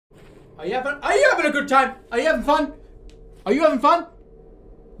Are you having a good time? Are you having fun? Are you having fun?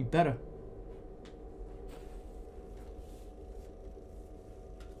 You better.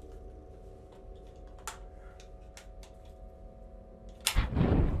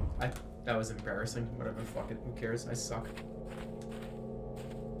 That was embarrassing. Whatever, fuck it. Who cares? I suck.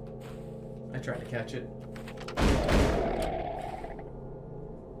 I tried to catch it.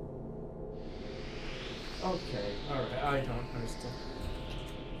 Okay, alright. I don't understand.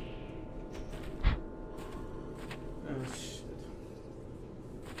 Oh, shit.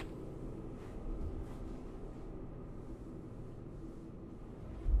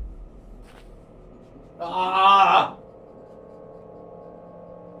 Ah!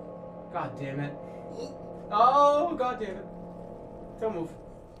 God damn it. Oh, god damn it. Don't move.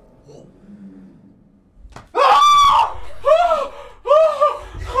 Ah!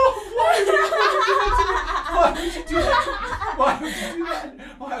 Why would you do that to me? Why would you do that?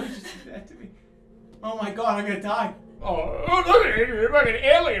 Why would you do that to me? Oh my god, I'm gonna die. Oh, look at it. You're fucking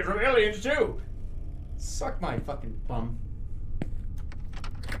aliens from Aliens 2. Suck my fucking bum.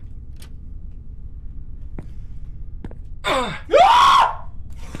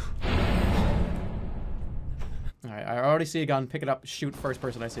 Alright, I already see a gun. Pick it up. Shoot first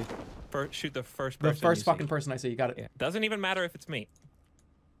person I see. Shoot the first person. The first fucking person I see. You got it. Yeah. Doesn't even matter if it's me.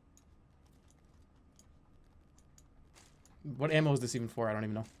 What ammo is this even for? I don't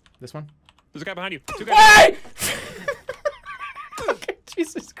even know. This one? There's a guy behind you. Two guys. Okay,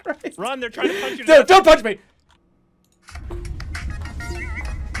 Jesus Christ. Run, they're trying to punch you. Dude, don't punch me!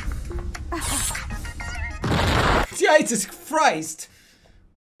 Jesus Christ!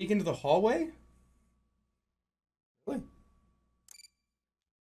 Peek into the hallway? Really?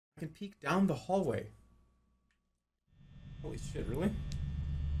 I can peek down the hallway. Holy shit, really?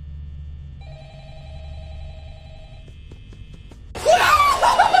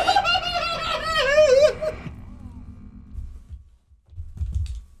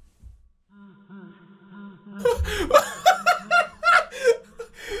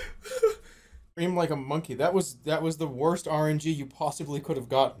 Scream like a monkey. That was the worst RNG you possibly could have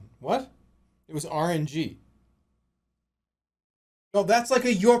gotten. What? It was RNG. No, that's like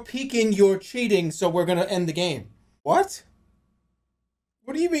a you're peeking, you're cheating, so we're gonna end the game. What?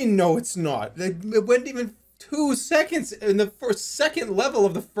 What do you mean, no, it's not? It went even 2 seconds in the second level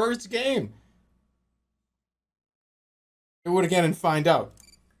of the first game. Do it again and find out.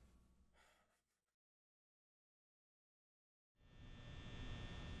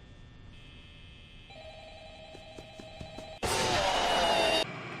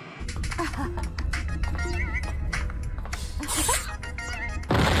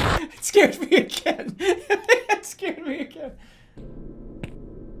 It scared me again. It scared me again.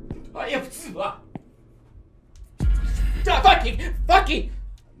 Fucking!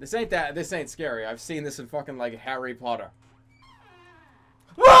 This ain't scary. I've seen this in fucking like Harry Potter.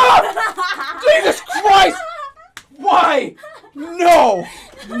 Ah! Jesus Christ! Why? No!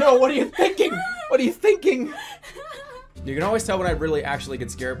 No, what are you thinking? What are you thinking? You can always tell when I really actually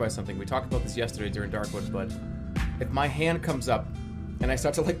get scared by something. We talked about this yesterday during Darkwood, but if my hand comes up and I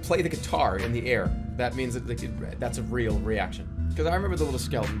start to like play the guitar in the air, that means that like, that's a real reaction. Because I remember the little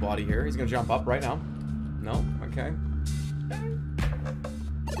skeleton body here. He's gonna jump up right now. No? Okay.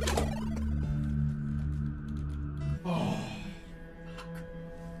 Oh.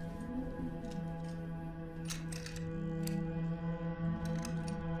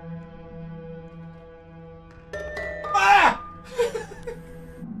 Ah!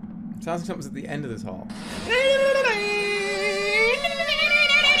 Sounds like something's at the end of this hall.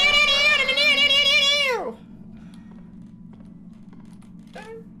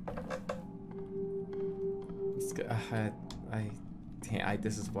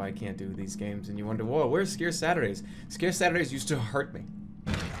 This is why I can't do these games, and you wonder, whoa, where's Scare Saturdays? Scare Saturdays used to hurt me.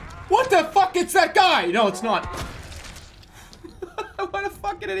 What the fuck? It's that guy! No, it's not. What a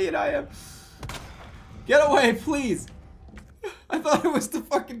fucking idiot I am. Get away, please. I thought it was the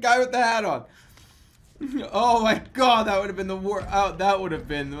fucking guy with the hat on. Oh my god, that would have been the worst. Oh, that would have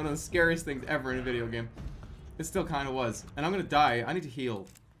been one of the scariest things ever in a video game. It still kind of was. And I'm gonna die. I need to heal.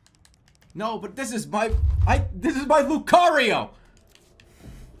 No, but this is my... This is my Lucario!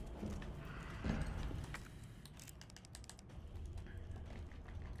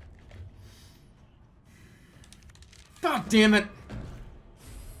 God damn it!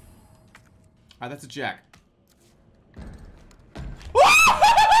 Alright, that's a jack.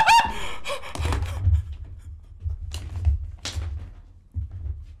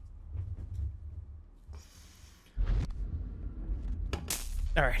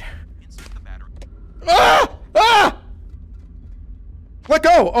 Alright. Ah! Ah! Let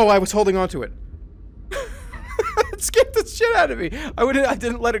go! Oh, I was holding on to it. It scared the shit out of me. I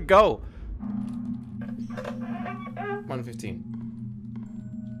didn't let it go. 1:15.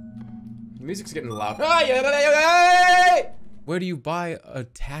 The music's getting loud. Where do you buy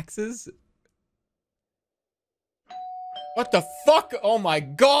taxes? What the fuck? Oh my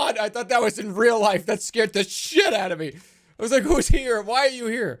god, I thought that was in real life. That scared the shit out of me. I was like, who's here? Why are you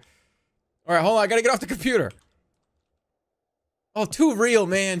here? Alright, hold on, I gotta get off the computer. Oh, too real,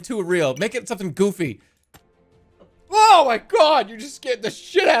 man, too real. Make it something goofy. Oh my god, you just scared the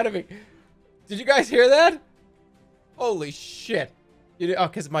shit out of me. Did you guys hear that? Holy shit. Oh,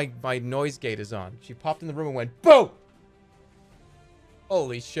 because my noise gate is on. She popped in the room and went, boom!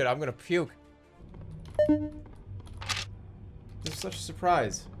 Holy shit, I'm gonna puke. This is such a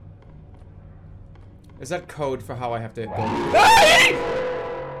surprise. Is that code for how I have to go?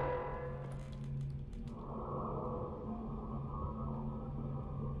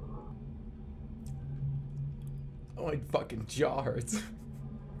 Oh, my fucking jaw hurts.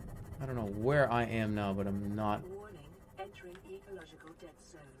 I don't know where I am now, but I'm not. Warning, entering ecological dead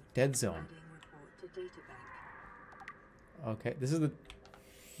zone. Dead zone. Adding report to data bank. Okay, this is the...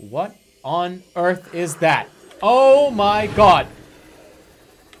 What on earth is that? Oh my god!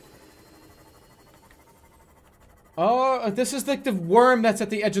 Oh, this is like the worm that's at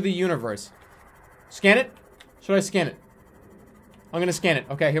the edge of the universe. Scan it? Should I scan it? I'm gonna scan it.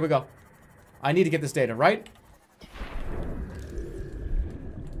 Okay, here we go. I need to get this data, right?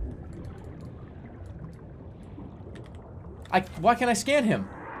 Why can't I scan him?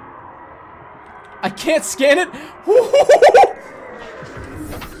 I can't scan it?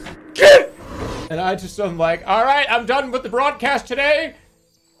 Get! And I'm like, alright, I'm done with the broadcast today.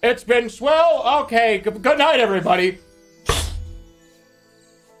 It's been swell. Okay, good night, everybody.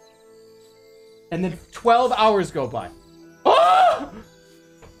 And then 12 hours go by. Ah!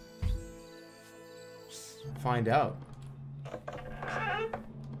 Find out.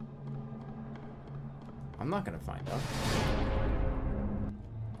 I'm not gonna find out.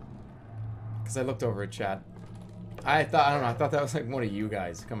 Because I looked over at chat. I don't know, I thought that was like one of you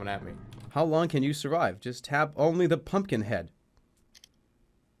guys coming at me. How long can you survive? Just tap only the pumpkin head.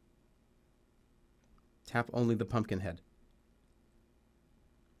 Tap only the pumpkin head.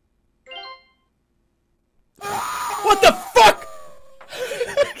 What the fuck?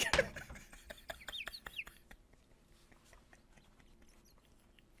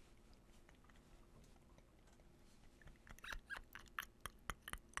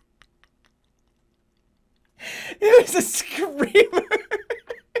 It was a screamer.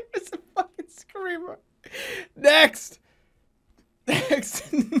 It was a fucking screamer. Next.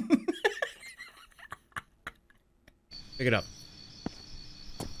 Next. Pick it up.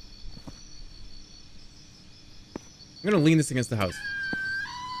 I'm gonna lean this against the house.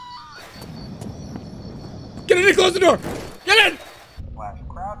 Get in and close the door! Get in! Flash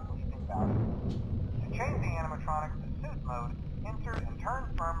crowd sleeping value. To change the animatronics to suit mode, enter and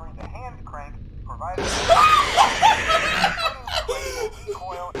turn firmly the hand crank provided.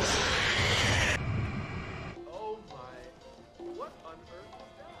 Coil. Oh my. What on earth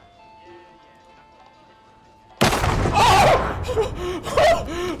is that? Oh!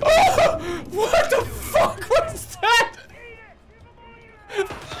 What the fuck was that?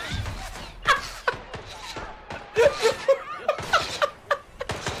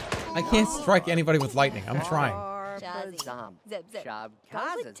 I can't strike anybody with lightning. I'm trying. Zip, zip. Oh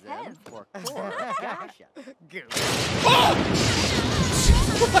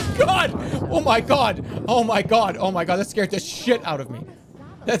my god! Oh my god! Oh my god! Oh my god! That scared the shit out of me.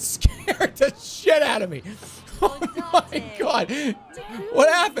 That scared the shit out of me. Oh my god! What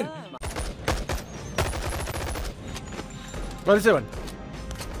happened? What is it doing?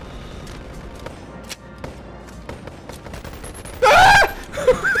 Ah!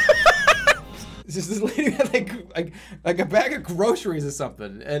 This is this lady had like a bag of groceries or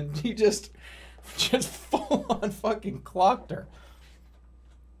something, and he just full on fucking clocked her.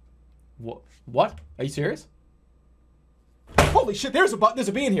 What? What? Are you serious? Holy shit! There's a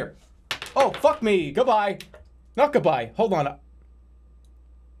bee in here. Oh fuck me! Goodbye. Not goodbye. Hold on.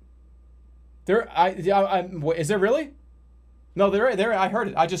 Is there really? No, there. I heard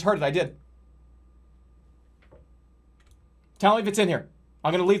it. I just heard it. I did. Tell me if it's in here.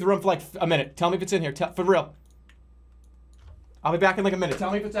 I'm gonna leave the room for like a minute. Tell me if it's in here. For real. I'll be back in like a minute.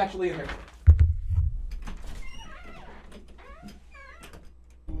 Tell me if it's actually in here.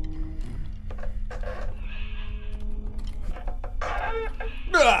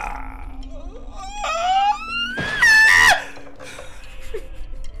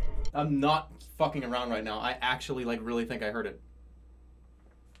 I'm not fucking around right now. I actually like really think I heard it.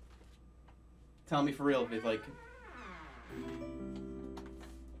 Tell me for real if like.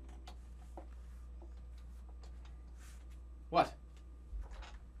 What?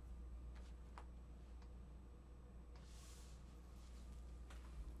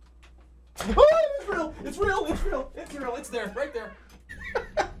 Oh, it's real! It's real! It's real! It's real! It's there! Right there!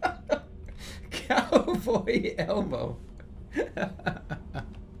 Cowboy Elmo.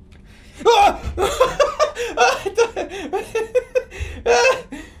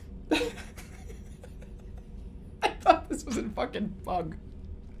 I thought this was a fucking bug.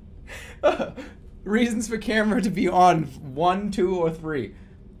 Reasons for camera to be on 1, 2, or 3.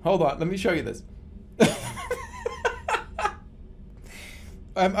 Hold on, let me show you this.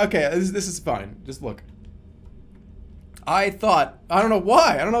 Okay, this is fine. Just look. I don't know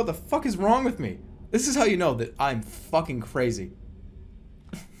why. I don't know what the fuck is wrong with me. This is how you know that I'm fucking crazy.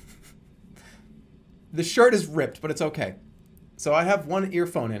 The shirt is ripped, but it's okay. So I have one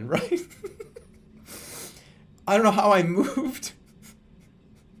earphone in, right? I don't know how I moved.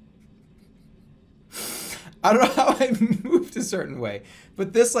 I don't know how I moved a certain way,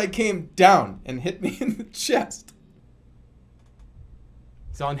 but this like came down and hit me in the chest.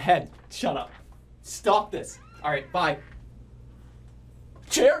 It's on head. Shut up. Stop this. All right, bye.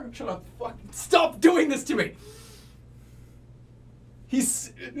 Chair, shut up. Fucking stop doing this to me.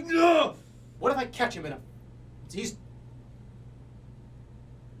 He's. Ugh. What if I catch him in a? He's.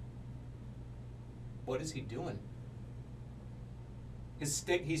 What is he doing?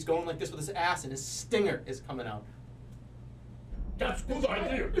 He's going like this with his ass, and his stinger is coming out. That's good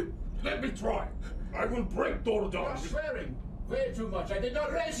idea. Let me try. I will break door down. You're swearing way too much. I did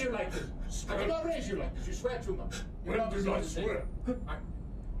not raise you like this. I did not raise you like this. You swear too much. When did I swear?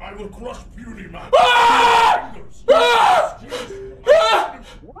 I will crush Beauty Man.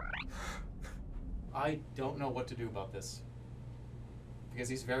 I don't know what to do about this. Because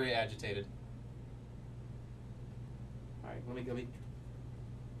he's very agitated. Alright, let me...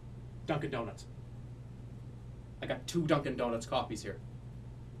 Dunkin' Donuts. I got 2 Dunkin' Donuts coffees here.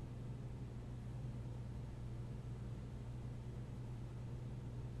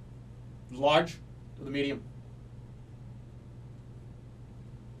 Large or the medium?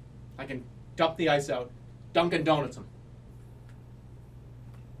 I can dump the ice out, Dunkin' Donuts them.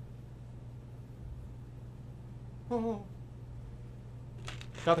 Oh.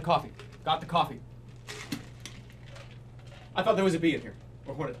 Got the coffee. Got the coffee. I thought there was a bee in here.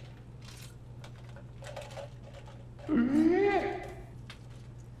 Or hornet.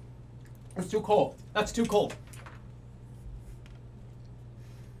 It's too cold. That's too cold.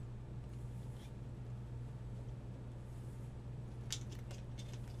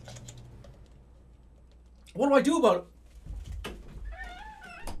 What do I do about it?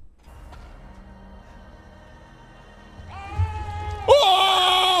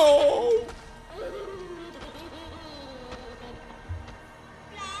 Oh!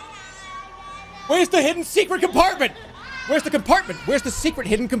 Where's the hidden secret compartment? Where's the compartment? Where's the secret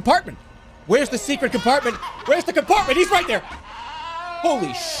hidden compartment? Where's the secret compartment? Where's the compartment? He's right there.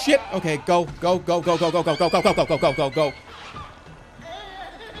 Holy shit. Okay, go, go, go, go, go, go, go, go, go, go, go, go, go, go, go.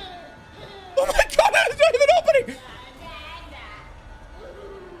 Oh my god, that is not even opening!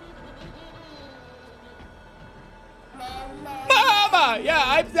 Mama! Yeah,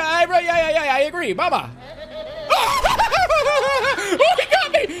 I agree. Mama! Oh, he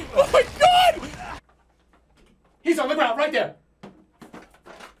got me! Oh my god! He's on the ground, right there.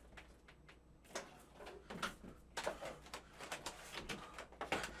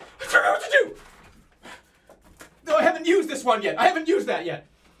 I don't know what to do! No, I haven't used this one yet. I haven't used that yet.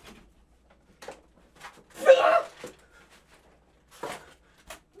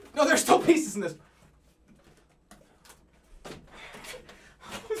 No, there's still pieces in this.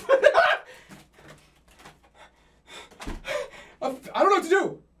 I don't know what to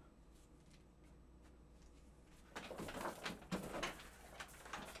do.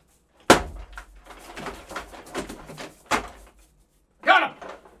 Got him.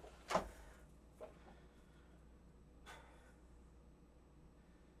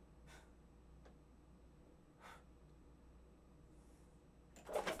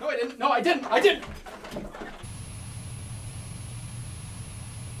 No, I didn't. No, I didn't. I didn't.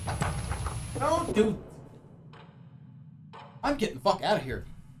 Don't do. I'm getting the fuck out of here.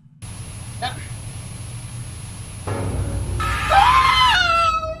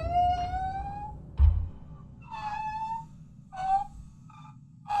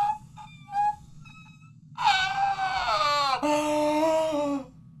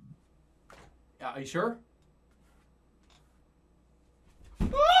 Are you sure?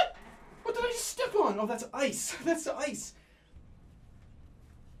 What did I just step on? Oh, that's ice. That's ice.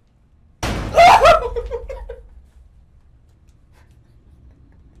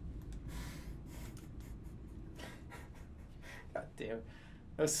 God damn it.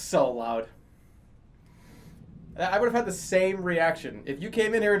 That was so loud. I would have had the same reaction. If you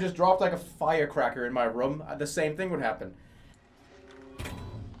came in here and just dropped like a firecracker in my room, the same thing would happen.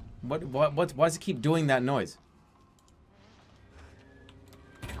 Why does it keep doing that noise?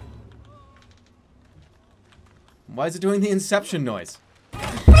 Why is it doing the Inception noise?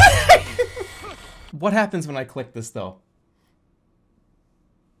 What happens when I click this, though?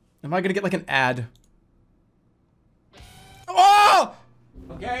 Am I gonna get like an ad? Oh!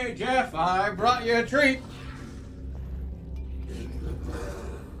 Okay, Jeff, I brought you a treat.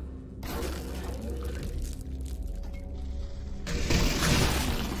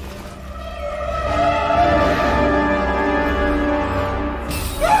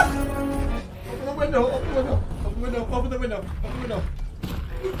 Open the window, open the window, open the window, open the window, open the window.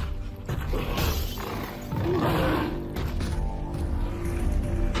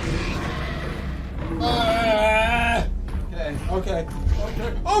 Okay.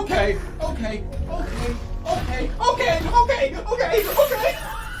 Fuck me!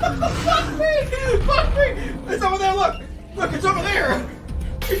 It's over there, look! Look, it's over there!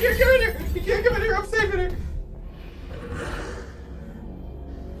 You can't come in here! You can't come in here, I'm safe in here!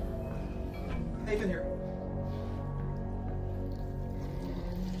 Safe in here.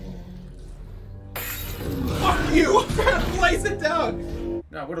 Fuck you! I'm trying to place it down!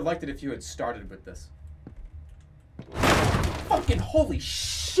 No, I would have liked it if you had started with this. Fucking holy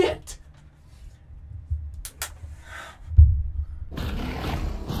shit!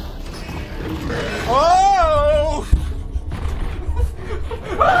 Oh!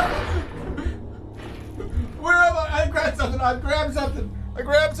 Where am I? I grabbed something. I grabbed something. I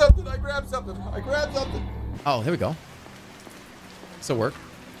grabbed something. I grabbed something. I grabbed something. Oh, there we go. This'll work.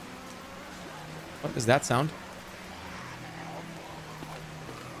 What does that sound?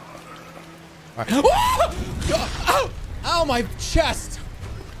 All right. Oh! Ow! Ow, my chest!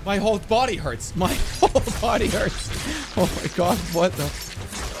 My whole body hurts. My whole body hurts. Oh my god, what the?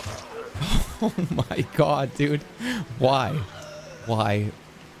 Oh my god, dude. Why? Why?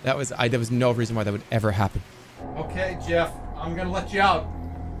 There was no reason why that would ever happen. Okay, Jeff, I'm gonna let you out.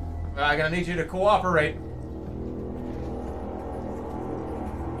 I'm gonna need you to cooperate.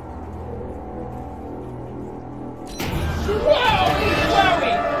 Did you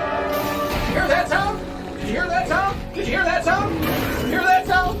hear that sound? Did you hear that sound? Did you hear that sound? Did you hear that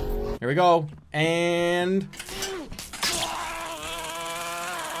sound? Here we go. And...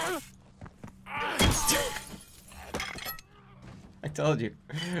 I told you.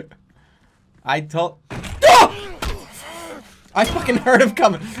 I fucking heard him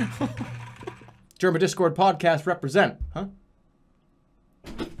coming. Jerma Discord podcast represent, huh?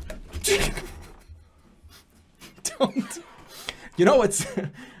 Don't. You know what's...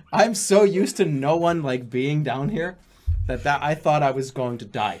 I'm so used to no one like being down here that I thought I was going to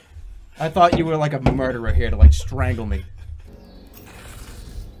die. I thought you were like a murderer here to like strangle me.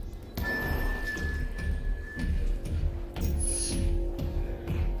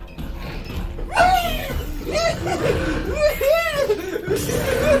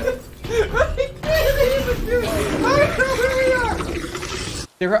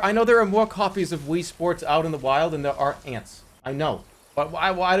 I know there are more copies of Wii Sports out in the wild than there are ants. I know. But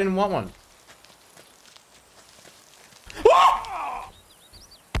why I didn't want one?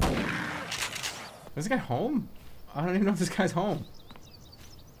 Is this guy home? I don't even know if this guy's home.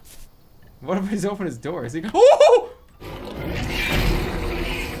 What if he's opened his door? Is he? Oh!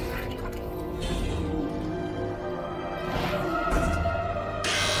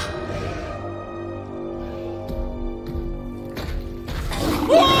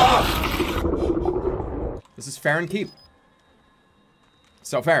 This is Farron Keep.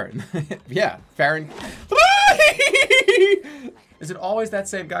 So Farron. Yeah, Farron. Is it always that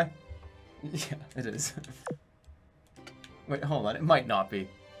same guy? Yeah, it is. Wait, hold on. It might not be.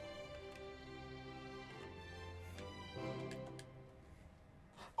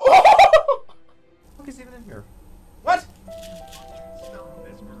 What is even in here? What?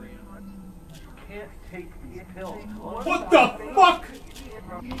 What the fuck?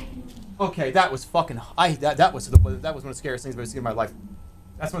 Okay, that was fucking. That was one of the scariest things I've ever seen in my life.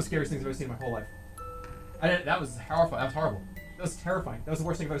 That's one of the scariest things I've ever seen in my whole life. That was horrifying. That was horrible. That was terrifying. That was the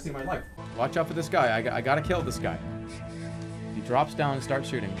worst thing I've ever seen in my life. Watch out for this guy. I gotta kill this guy. He drops down and starts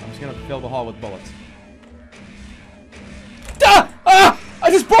shooting. I'm just gonna fill the hall with bullets. Ah! Ah! I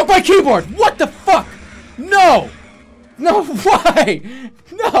just broke my keyboard! What the fuck? No! No, why?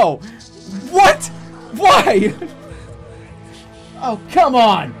 No! What? Why? Oh, come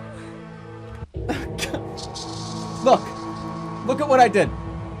on! Look. Look at what I did.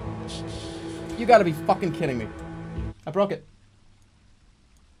 You gotta be fucking kidding me. I broke it.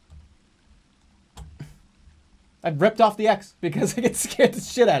 I ripped off the X because it scared the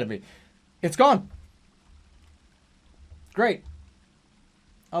shit out of me. It's gone. Great.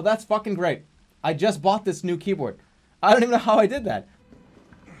 Oh, that's fucking great. I just bought this new keyboard. I don't even know how I did that.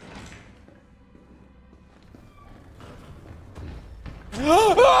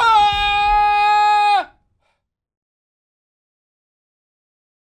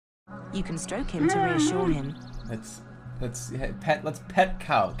 You can stroke him to reassure him. Let's pet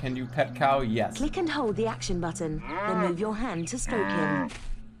cow. Can you pet cow? Yes. Click and hold the action button, then move your hand to stroke him.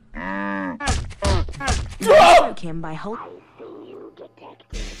 Stroke him by holding.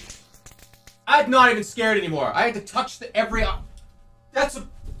 I'm not even scared anymore. I had to touch every. That's a.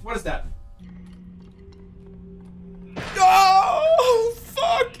 What is that? Oh,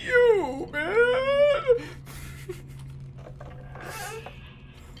 fuck you, man.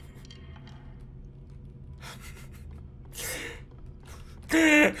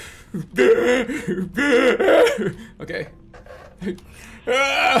 Okay.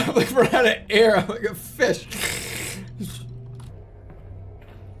 I'm like we're out of air. I'm like a fish.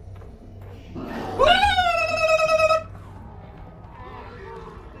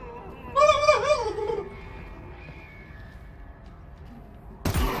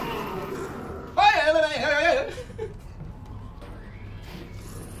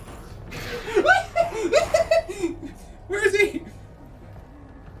 Where is he?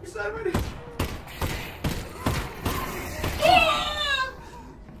 He's not ready.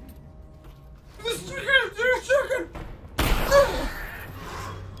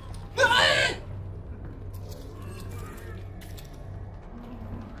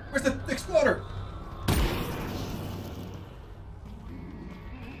 Where's the exploder?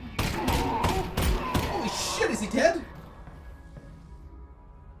 Holy shit, is he dead?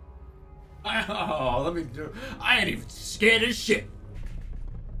 Oh, let me do. I ain't even scared as shit.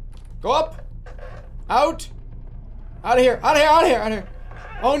 Go up. Out. Out of here. Out of here. Out of here. Out of here.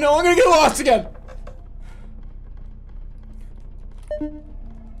 Oh no, I'm gonna get lost again.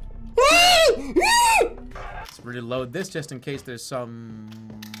 Let's reload this just in case there's some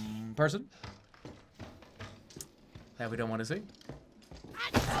person that we don't want to see.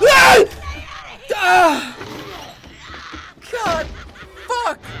 God.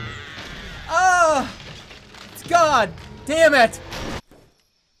 Fuck. God damn it.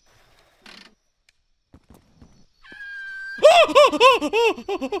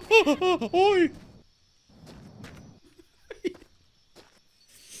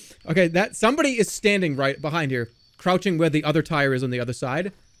 Okay, that somebody is standing right behind here, crouching where the other tire is on the other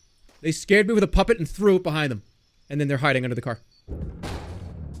side. They scared me with a puppet and threw it behind them. And then they're hiding under the car.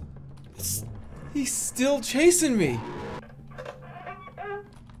 He's still chasing me.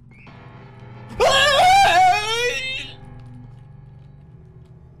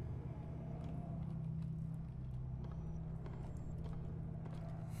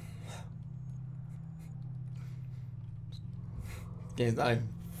 Game's not even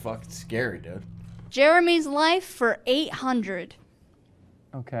fucking scary, dude. Jeremy's life for 800.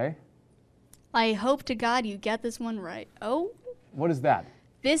 Okay. I hope to God you get this one right. Oh? What is that?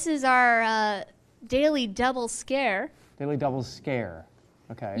 This is our daily double scare. Daily double scare.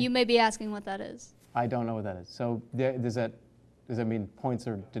 Okay. You may be asking what that is. I don't know what that is. So does that mean points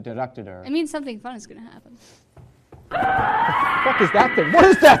are deducted or? It means something fun is going to happen. What is that thing? What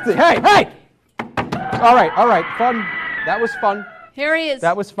is that thing? Hey, hey! All right, fun. That was fun. Here he is.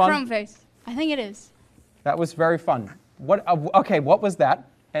 That was fun. Chrome face. I think it is. That was very fun. What? Okay, what was that?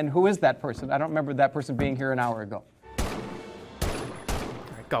 And who is that person? I don't remember that person being here an hour ago. All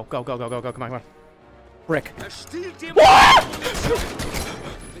right, go. Come on. Brick. What?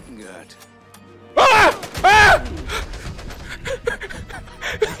 Good.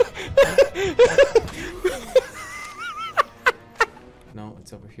 No,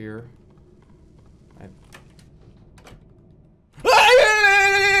 it's over here.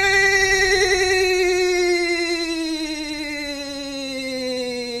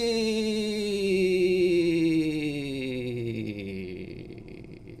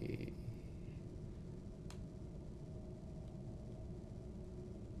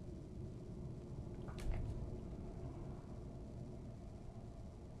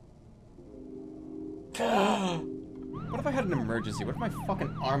 What if I had an emergency? What if my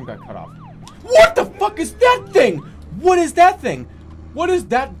fucking arm got cut off? What the fuck is that thing? What is that thing? What is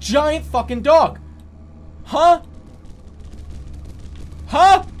that giant fucking dog? Huh?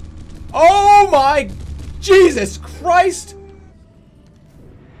 Huh? Oh my Jesus Christ!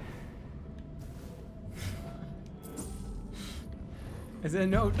 Is it a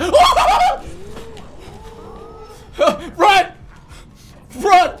note? Run!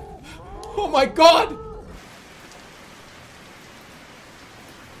 Run! Oh my god!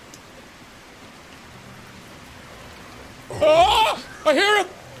 Ah! I hear him!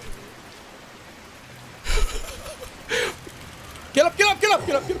 Get up, get up, get up,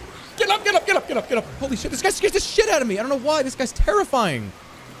 get up, get up! Get up, get up, get up, get up, get up! Holy shit, this guy scares the shit out of me! I don't know why, this guy's terrifying!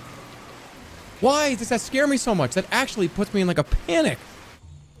 Why does that scare me so much? That actually puts me in like a panic.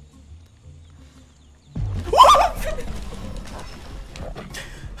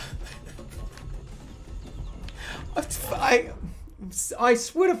 I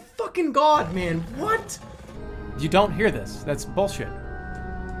swear to fucking God, man. What? You don't hear this. That's bullshit.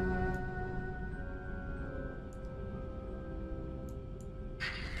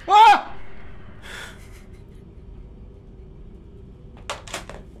 Ah!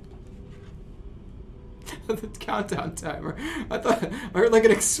 The countdown timer. I thought I heard like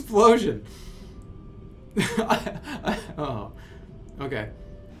an explosion. Oh. Okay.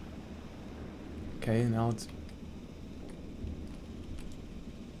 Okay, now it's...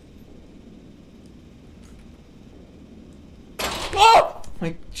 Oh!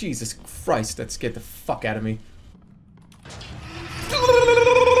 Like, Jesus Christ, that scared the fuck out of me.